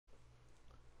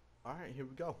Alright, here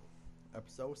we go.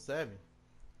 Episode 7.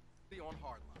 On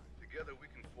Hardline. Together we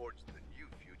can forge the new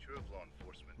future of law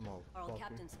enforcement. Our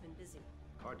captain's been busy.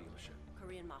 Car dealership.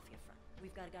 Korean mafia front.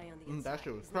 We've got a guy on the inside. That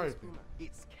shit was His name's crazy. Boomer.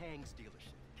 It's Kang's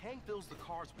dealership. Kang fills the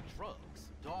cars with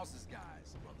drugs. Dawes'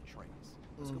 guys run the trains.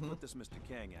 Let's go put this Mr.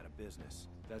 Kang out of business.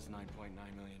 That's $9.9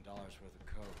 million worth of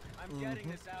coke. I'm getting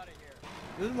this out of here.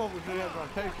 This motherfucker gonna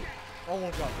take it.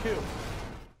 Almost got killed.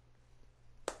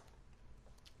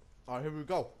 Alright, here we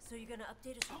go. So you're gonna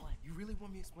update us or what? You really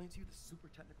want me to explain to you the super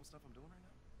technical stuff I'm doing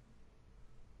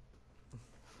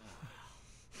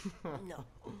right now? No.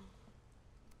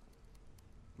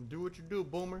 Do what you do,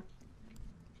 Boomer.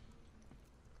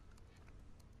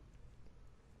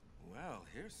 Well,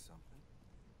 here's something.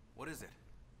 What is it?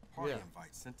 Party Yeah.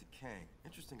 invite sent to Kang.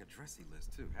 Interesting address he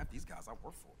lists, too. Half these guys I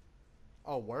work for.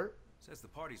 Oh, word? Says the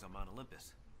party's on Mount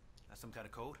Olympus. That's some kind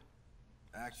of code?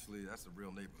 Actually, that's a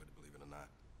real neighborhood, believe it or not.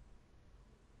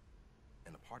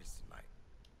 And the party's tonight.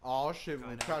 Oh shit, we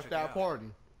Kinda crashed check it that out.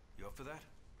 party. You up for that?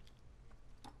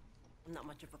 I'm not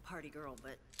much of a party girl,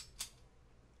 but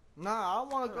Nah, I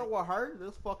wanna go with her.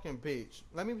 This fucking bitch.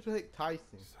 Let me take Tyson.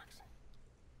 Sexy.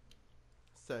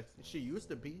 Sexy. She used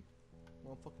to be.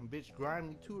 Motherfucking bitch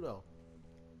grimy too though.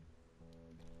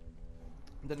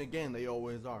 Then again, they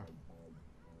always are.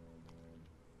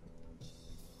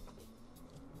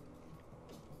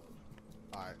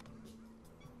 Alright.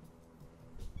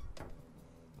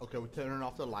 Okay, we're turning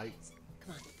off the lights.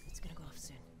 come on, it's gonna go off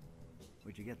soon.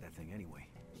 Where'd you get that thing anyway?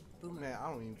 Boomer. Man, I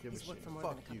don't even give a He's worked shit. for more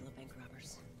than a Fuck couple you. of bank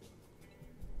robbers.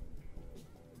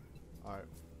 Alright.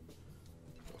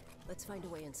 Let's find a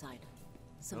way inside.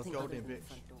 Something go other then, than the bitch.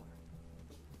 front door.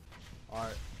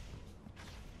 Alright.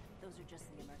 Those are just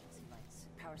the emergency lights.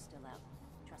 Power's still out.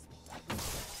 Trust me.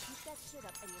 Keep that shit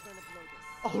up and you're gonna blow this.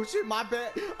 Oh shit, my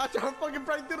bad. I tried to fucking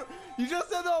break through the... You just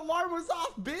said the alarm was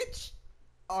off, bitch!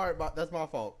 Alright, that's my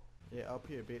fault. Yeah, up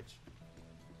here, bitch.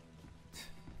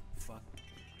 Fuck.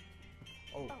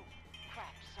 Oh,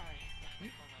 Crap,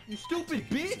 sorry. you stupid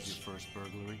This is your bitch! first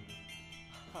burglary?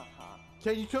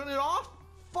 Can you turn it off?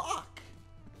 Fuck!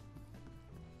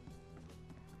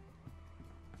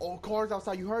 Oh, cars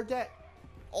outside, you heard that?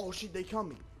 Oh shit, they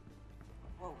coming.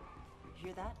 Whoa, you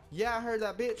hear that? Yeah, I heard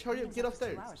that, bitch. Hurry up, get Been inside for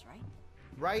 2 upstairs. hours, right?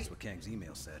 Right? That's what Kang's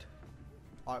email said.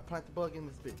 Alright, plant the bug in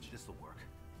this bitch. This'll work.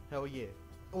 Hell yeah.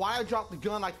 Why I drop the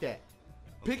gun like that?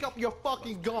 Pick up your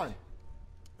fucking gun.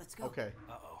 Let's go. Okay.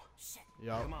 Uh-oh. Shit.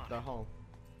 Yo, Come on. they're home.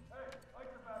 Hey,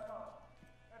 lights are back on.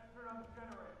 Let's turn on the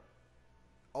generator.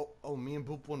 Oh, me and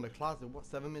Boop in the closet. What,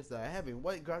 7 minutes of heaven?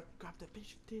 Wait, grab that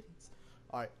bitch titties.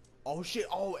 Alright. Oh shit,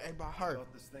 oh, and by her.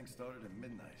 Thought this thing started at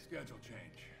midnight. Schedule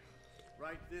change.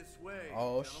 Right this way.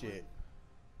 Oh gentlemen. shit.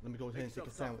 Let me go ahead and take a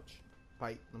yourself sandwich.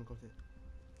 Bite. Let me go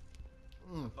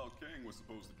ahead. Thought Kang was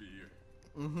supposed to be here.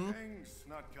 Kang's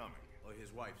not coming. Oh,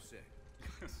 his wife's sick.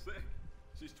 Sick.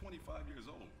 She's 25 years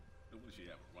old. What does she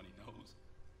have, a runny nose?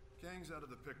 Kang's out of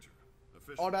the picture.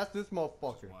 Officially. Oh, that's this That's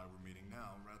motherfucker. why we're meeting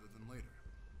now rather than later.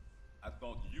 I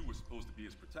thought you were supposed to be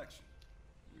his protection.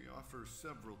 We offer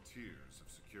several tiers of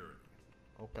security.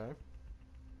 Okay.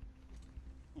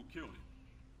 Who killed him?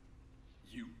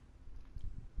 You.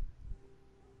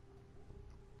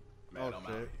 Man, Oh, I'm shit.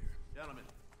 out of here. Gentlemen,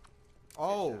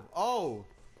 Oh.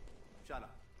 shut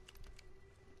up.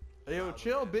 Yo,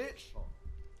 chill, bitch.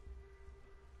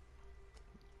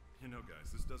 You know,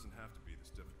 guys, this doesn't have to be this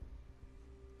difficult.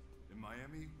 In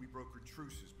Miami, we brokered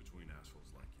truces between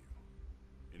assholes like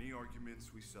you. Any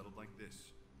arguments we settled like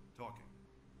this, talking.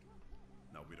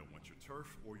 Now, we don't want your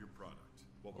turf or your product.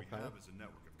 What we Okay. have is a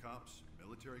network of cops,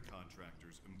 military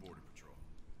contractors, and border patrol.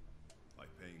 By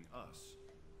paying us,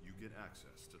 you get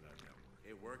access to that network.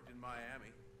 It worked in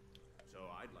Miami, so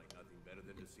I'd like nothing better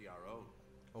than to see our own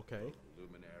Okay.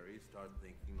 luminaries start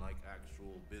thinking like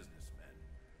actual businessmen.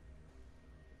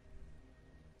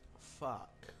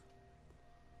 Fuck.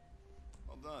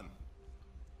 Well done.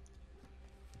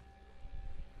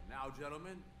 Now,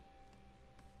 gentlemen,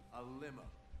 a limo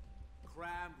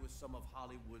crammed with some of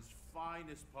Hollywood's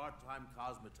finest part-time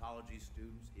cosmetology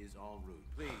students is en route.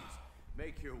 Please,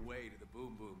 make your way to the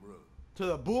Boom Boom Room To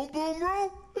the boom boom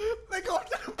room? They go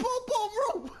to the boom boom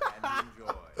room. and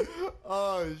enjoy.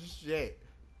 Oh shit.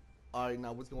 Alright,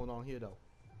 now what's going on here though?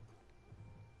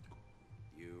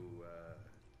 You,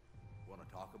 want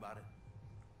to talk about it?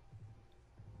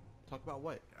 Talk about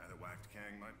what? Guy that whacked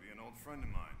Kang might be an old friend of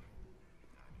mine.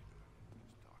 I need to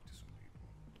just talk to some people.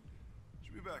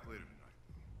 Should be back later tonight.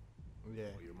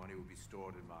 Yeah. Well, your money will be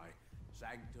stored in my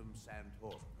sanctum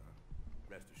sanctorum.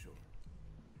 Rest assured.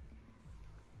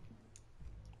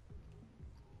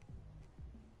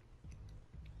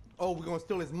 Oh, we're gonna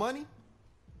steal his money?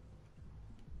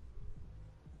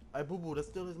 Hey, Boo Boo, that's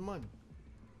still his money.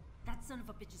 That son of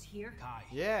a bitch is here. Kai.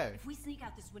 Yeah. If we sneak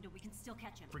out this window, we can still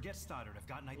catch him. Forget Stoddard. I've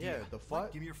got an idea. Yeah, the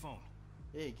fuck? Give me your phone.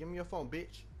 Yeah, give me your phone,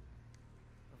 bitch.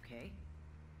 Okay.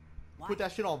 Why? Put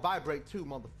that shit on vibrate too,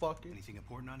 motherfucker. Anything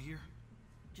important on here?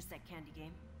 Just that candy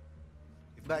game.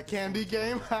 If we That get this candy phone,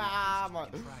 game? we can Ha!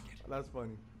 track it. That's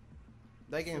funny.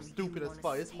 That game's So you stupid as wanna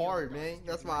fuck. It's steal hard, those man.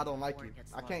 That's why I don't like before it. it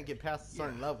gets I can't locked. get past a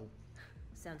certain level.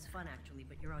 Sounds fun, actually,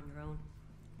 but you're on your own.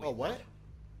 Oh, what?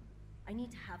 I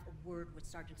need to have a word with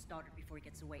Sergeant Stoddard before he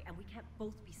gets away, and we can't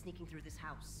both be sneaking through this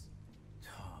house.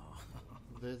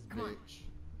 This Come on. bitch.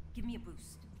 Give me a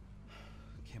boost.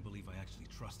 Can't believe I actually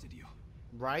trusted you.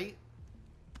 Right?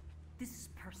 This is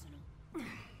personal.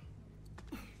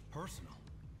 Personal.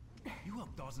 You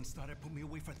helped Dawson Stoddard put me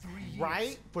away for 3 years.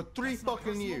 Right? For 3 That's not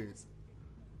fucking personal? years.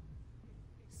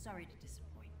 Sorry to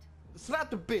disappoint. Slap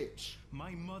the bitch.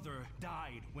 My mother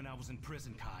died when I was in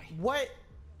prison, Kai. What?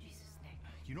 Jesus, Nick.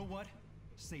 You know what?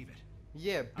 Save it.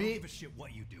 Yeah, I don't give a bitch. shit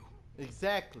what you do.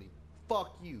 Exactly.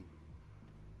 Fuck you.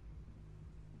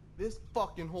 This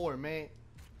fucking whore, man.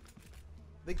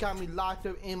 They got me locked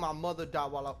up and my mother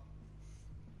died while I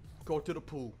go to the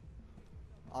pool.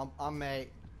 I'm mad.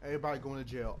 Everybody going to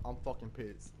jail. I'm fucking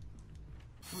pissed.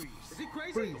 Freeze. Is he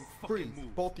crazy? Freeze. fucking Freeze.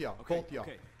 move. Both y'all. Okay, Both y'all.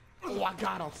 okay. Oh, I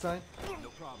got him, son. No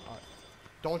problem.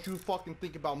 Don't you fucking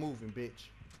think about moving, bitch.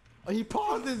 Oh, he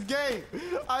paused his game.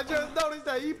 I just noticed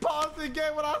that he paused his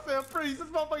game when I said freeze. This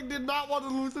motherfucker did not want to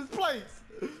lose his place.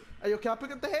 Hey, yo, can I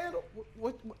pick up the handle?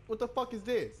 What the fuck is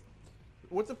this?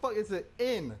 What the fuck is an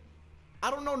N? I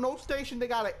don't know no station they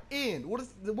got an N. What is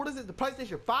it? The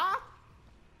PlayStation 5?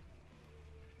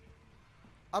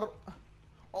 I don't.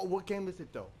 Oh, what game is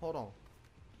it though? Hold on.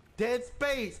 Dead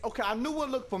Space. Okay, I knew it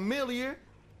looked familiar.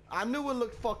 I knew it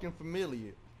looked fucking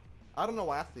familiar. I don't know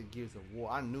why I said Gears of War.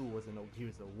 I knew it wasn't no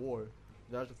Gears of War.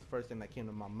 That was just the first thing that came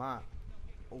to my mind.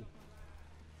 Oh.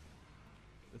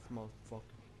 This motherfucker.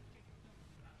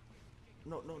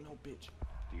 No, bitch.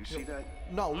 Do you see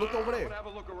that? No, look over there. Have a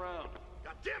look around.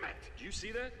 God damn it! Do you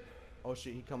see that? Oh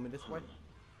shit, he coming this way?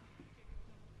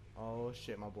 Oh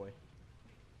shit, my boy.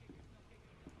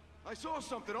 I saw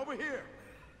something over here.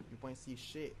 You ain't see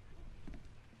shit.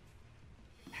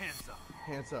 Hands up.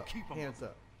 Hands up. Keep 'em Hands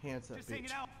up. Hands up, Just bitch.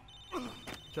 hanging out.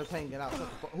 Just hanging out. Shut the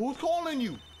fuck- Who's calling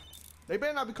you? They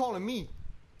better not be calling me.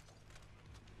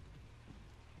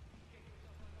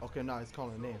 Okay, no, he's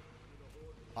calling them.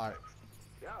 Alright.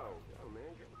 Yo, man.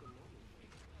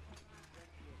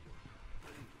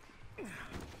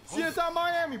 CSI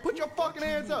Miami, put your fucking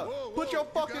hands up. Put your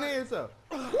fucking hands up.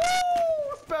 Woo!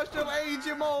 Special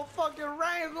agent motherfucking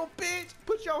Wrangle, bitch.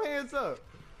 Put your hands up.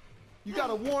 You got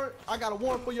a warrant? I got a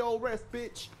warrant for your arrest,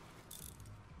 bitch.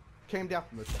 Came down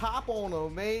from the top on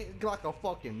them, man. Like a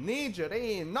fucking ninja. They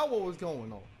didn't know what was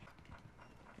going on.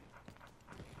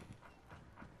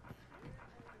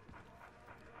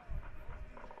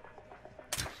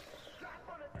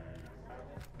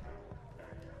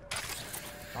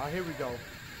 Alright, here we go.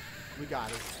 We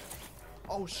got it.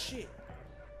 Oh shit.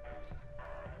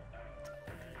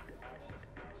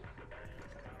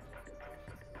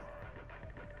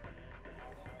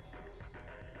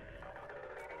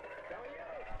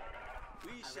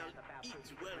 We shall eat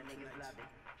well tonight.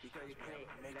 Because we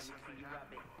are Mexican.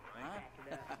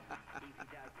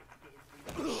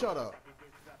 Shut up.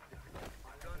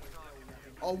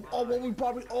 Oh,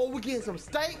 well, we're getting some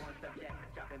steak?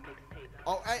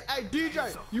 Oh, hey,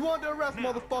 DJ, you want to arrest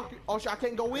motherfucker? Oh, shit, I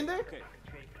can't go in there?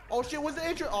 Oh, shit, what's the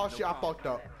entrance? Oh, shit, I fucked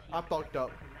up.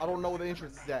 I don't know where the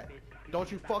entrance is at.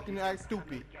 Don't you fucking act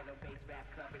stupid.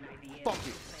 Fuck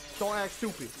it. Don't act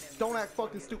stupid. Don't act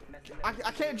fucking stupid. I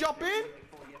can't jump in?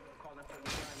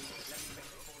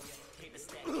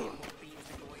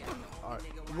 Alright,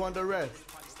 you under arrest.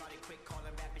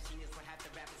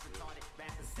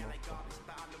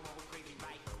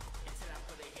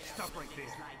 Stop right there.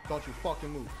 Don't you fucking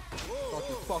move. Don't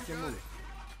you fucking move.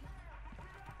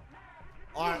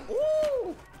 Alright,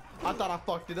 ooh! I thought I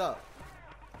fucked it up.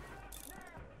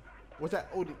 What's that?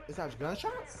 Oh, is that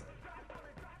gunshots?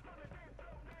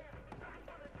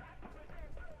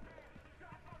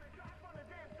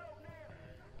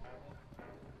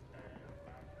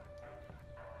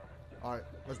 Alright,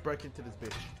 let's break into this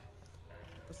bitch.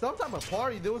 Some type of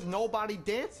party, there was nobody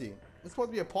dancing. It's supposed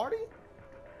to be a party?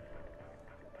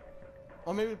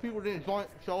 Or maybe people didn't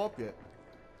show up yet.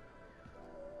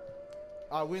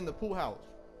 Alright, we're in the pool house.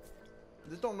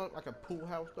 This don't look like a pool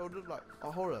house though. This like,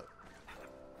 oh, hold up.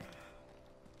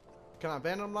 Can I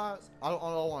vandalize? I don't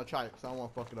want to try it because I don't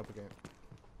want to fuck it up again.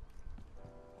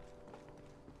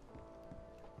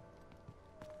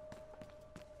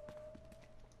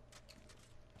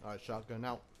 Alright, shotgun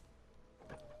out.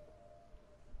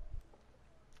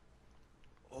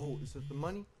 Oh, is this the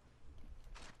money?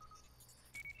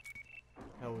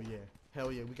 Hell yeah.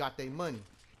 Hell yeah, we got that money.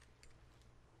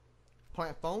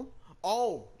 Plant phone?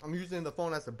 Oh, I'm using the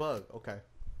phone as a bug. Okay.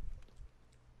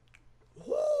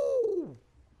 Woo!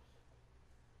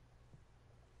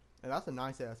 And that's a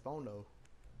nice ass phone though.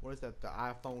 What is that? The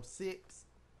iPhone 6?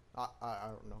 I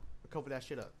don't know. Cover that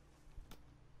shit up.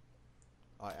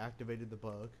 I activated the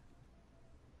bug.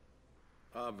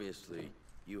 Obviously,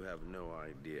 you have no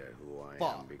idea who I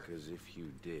am, because if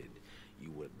you did,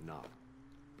 you would not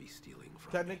be stealing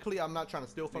from Technically, I'm not trying to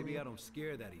steal from you. Maybe I don't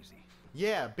scare that easy.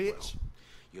 Yeah, bitch. Well,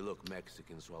 you look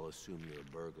Mexican, so I'll assume you're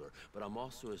a burglar. But I'm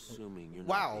also assuming you're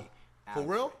wow. not the For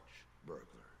real? burglar.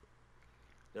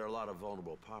 There are a lot of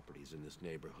vulnerable properties in this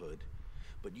neighborhood,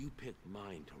 but you picked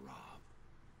mine to rob.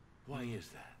 Why is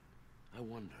that? I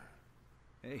wonder.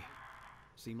 Hey,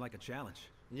 seemed like a challenge.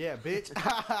 Yeah, bitch.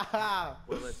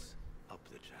 Well, let's up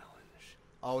the challenge.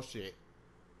 Oh shit.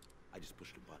 I just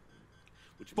pushed a button,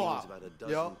 which means about a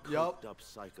dozen coked up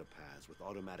psychopaths with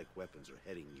automatic weapons are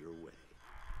heading your way.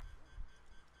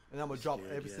 And I'm gonna drop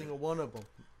every single one of them.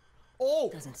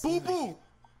 Oh, boo boo.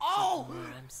 Oh.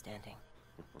 Where I'm standing.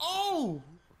 Oh.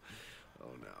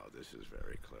 Oh no, this is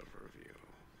very clever of you.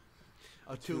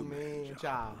 A two-man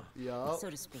job. Yup. So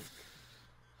to speak.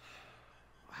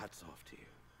 Hats off to you.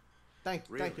 Thank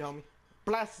you, homie.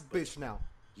 Blast this bitch now.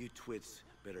 You twits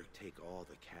better take all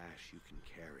the cash you can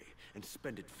carry and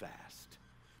spend it fast.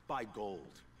 Buy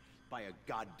gold. Buy a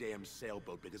goddamn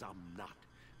sailboat, because I'm not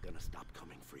gonna stop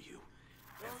coming for you.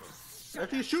 Ever.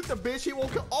 If you shoot the bitch, he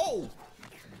won't kill. Oh.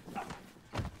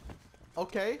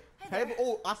 Okay. Hey,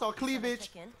 oh, I saw cleavage.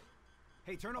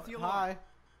 Hey, turn off the alarm.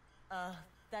 Hi.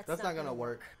 That's not gonna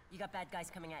work. You got bad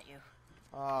guys coming at you.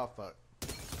 Oh fuck.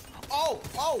 Oh,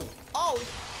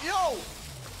 yo!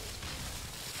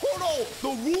 Hold on! The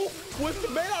roof was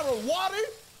made out of water?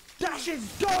 That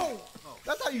shit's dope!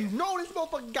 That's how you know this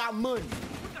motherfucker got money.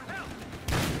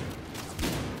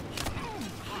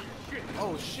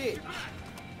 Oh shit.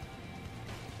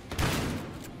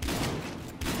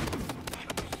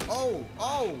 Oh,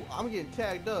 I'm getting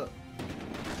tagged up.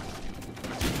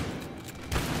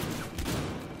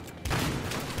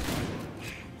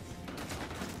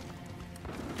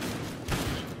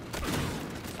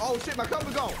 Oh shit, my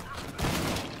cover's gone.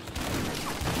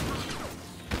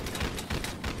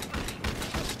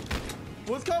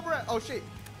 What's cover at? Oh shit.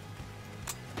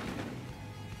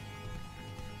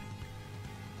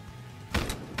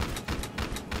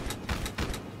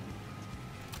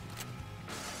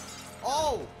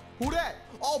 Oh, who that?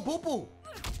 Oh, boo boo.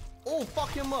 Oh,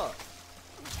 fuck him up.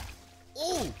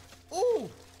 Oh.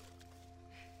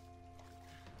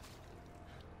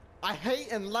 I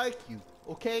hate and like you,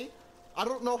 okay? I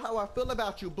don't know how I feel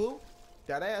about you, boo.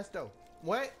 That ass though.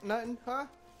 What? Nothing, huh?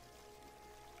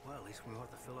 Well, at least we won't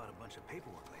have to fill out a bunch of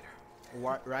paperwork later.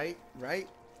 Right.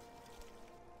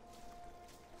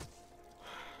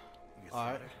 All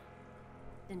right.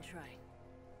 Didn't try.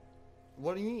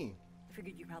 What do you mean? I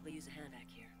figured you'd probably use a hand back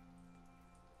here.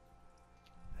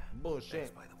 Bullshit.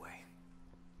 Thanks, by the way.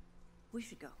 We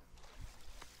should go.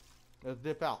 Let's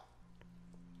dip out.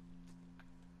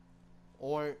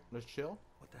 Or let's chill.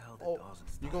 What the hell did Dawson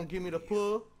you gonna give me the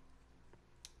pull?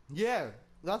 Yeah,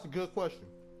 that's a good question.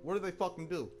 What do they fucking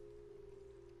do?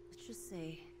 Let's just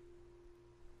say.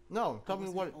 No, tell me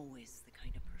what. Always the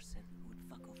kind of person who would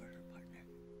fuck over her partner.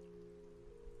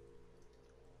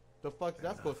 The fuck is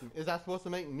that supposed to? Is that supposed to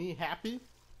make me happy?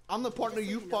 I'm the partner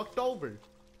you fucked over.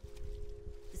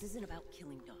 This isn't about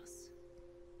killing Dawes.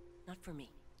 Not for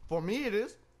me. For me, it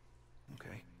is.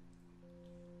 Okay.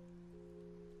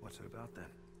 What's it about then?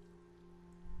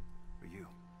 For you?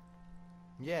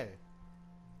 Yeah.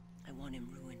 I want him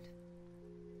ruined.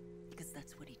 Because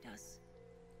that's what he does.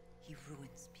 He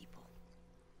ruins people.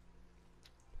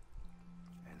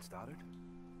 And Stoddard?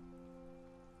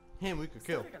 Him we could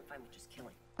kill. Stoddard I'm fine with just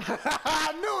killing.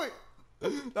 I knew it!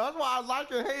 That's why I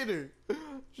like and hate her.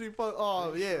 She fuck.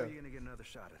 Oh, yeah. Sure you're gonna get another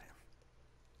shot at him.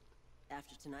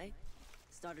 After tonight,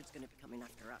 Stoddard's gonna be coming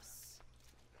after us.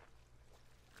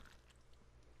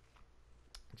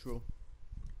 True.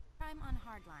 Crime on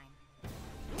Hardline.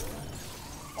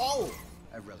 Oh!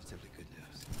 I have relatively good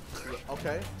news.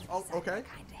 Okay. Oh, okay. I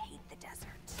kinda hate the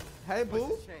desert. Hey,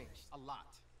 boo. Changed a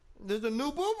lot. There's a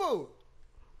new boo boo.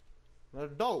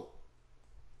 That's dope.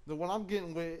 The one I'm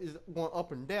getting with is going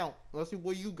up and down. Let's see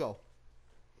where you go.